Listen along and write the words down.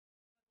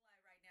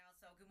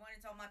morning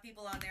to all my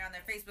people on there on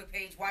their Facebook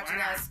page watching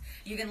us.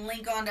 You can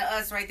link on to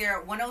us right there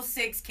at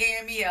 106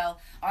 KMEL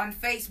on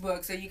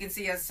Facebook so you can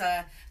see us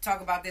talk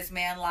about this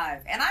man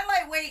live. And I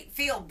lightweight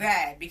feel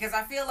bad because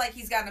I feel like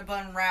he's gotten a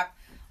bum rap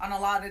on a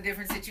lot of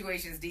different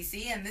situations,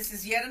 DC, and this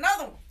is yet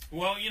another one.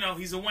 Well, you know,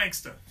 he's a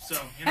wankster, so,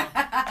 you know,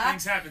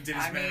 things happen to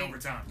this man over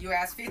time. You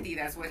asked 50,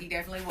 that's what he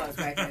definitely was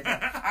back then.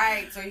 All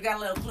right, so you got a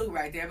little clue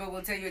right there, but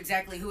we'll tell you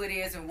exactly who it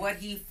is and what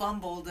he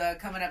fumbled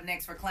coming up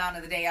next for Clown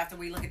of the Day after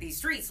we look at these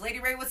streets.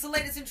 Lady Ray, what's the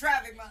latest in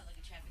traffic?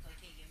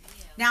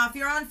 Now, if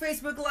you're on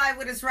Facebook Live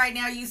with us right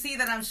now, you see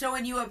that I'm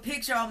showing you a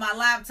picture on my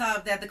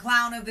laptop that the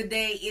Clown of the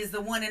Day is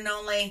the one and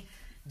only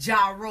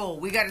Ja Rule.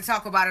 We got to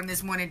talk about him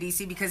this morning,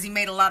 DC, because he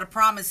made a lot of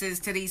promises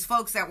to these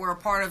folks that were a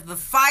part of the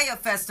Fyre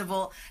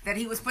Festival that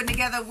he was putting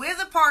together with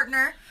a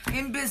partner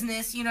in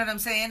business, you know what I'm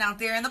saying, out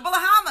there in the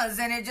Bahamas,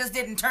 and it just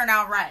didn't turn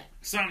out right.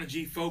 Sana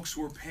G folks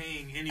were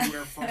paying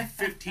anywhere from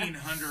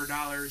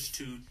 $1,500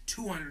 to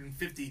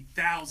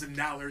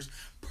 $250,000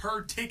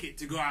 per ticket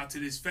to go out to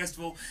this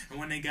festival, and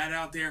when they got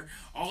out there,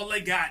 all they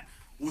got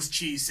was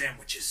cheese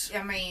sandwiches.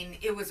 I mean,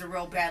 it was a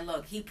real bad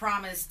look. He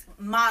promised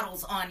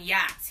models on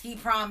yachts. He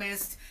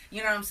promised,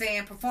 you know what I'm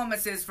saying,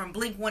 performances from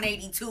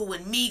Blink-182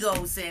 and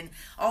Migos and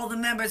all the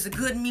members of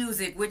Good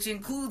Music, which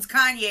includes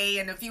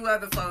Kanye and a few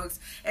other folks.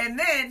 And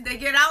then they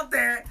get out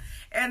there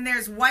and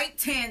there's white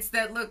tents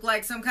that look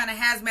like some kind of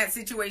hazmat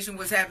situation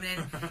was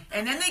happening.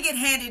 And then they get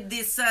handed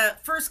this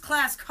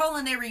first-class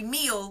culinary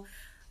meal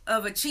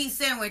of a cheese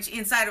sandwich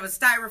inside of a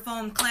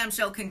styrofoam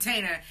clamshell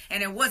container,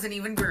 and it wasn't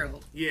even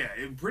grilled. Yeah,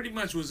 it pretty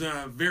much was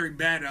very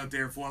bad out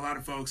there for a lot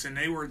of folks, and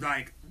they were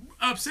like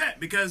upset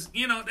because,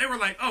 you know, they were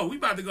like, oh, we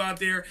about to go out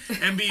there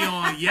and be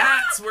on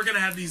yachts. We're going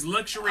to have these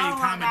luxury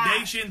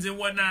accommodations and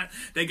whatnot.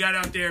 They got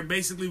out there and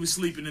basically was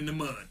sleeping in the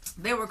mud.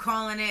 They were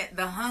calling it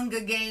the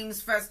Hunger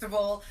Games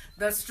Festival,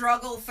 the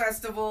Struggle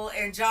Festival,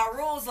 and Ja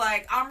Rule's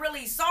like, I'm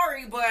really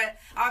sorry, but,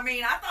 I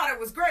mean, I thought it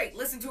was great.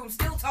 Listen to him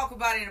still talk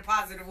about it in a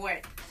positive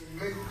way.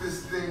 Make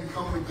this thing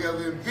come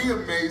together and be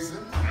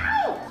amazing.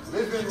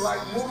 Living like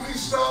movie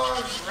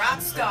stars.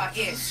 Rock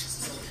star-ish.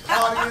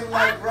 Partying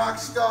like rock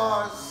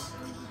stars.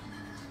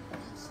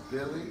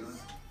 Billy?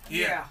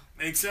 Yeah,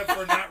 except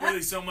for not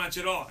really so much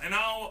at all. And I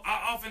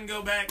often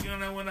go back, you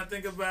know, when I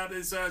think about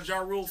this Ja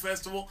Rule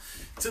Festival,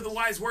 to the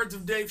wise words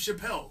of Dave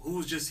Chappelle, who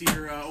was just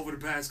here over the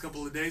past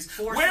couple of days.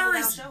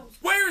 Where's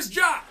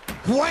Ja?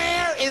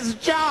 Where is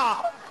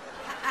Ja?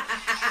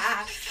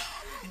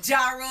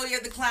 Ja Rule, you're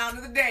the Clown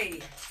of the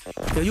Day.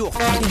 Yo, you a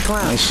fucking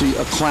clown. I see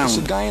a clown. It's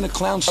a guy in a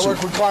clown suit. I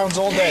work with clowns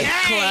all day.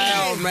 Hey,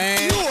 clown,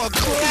 man. You a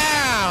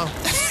clown.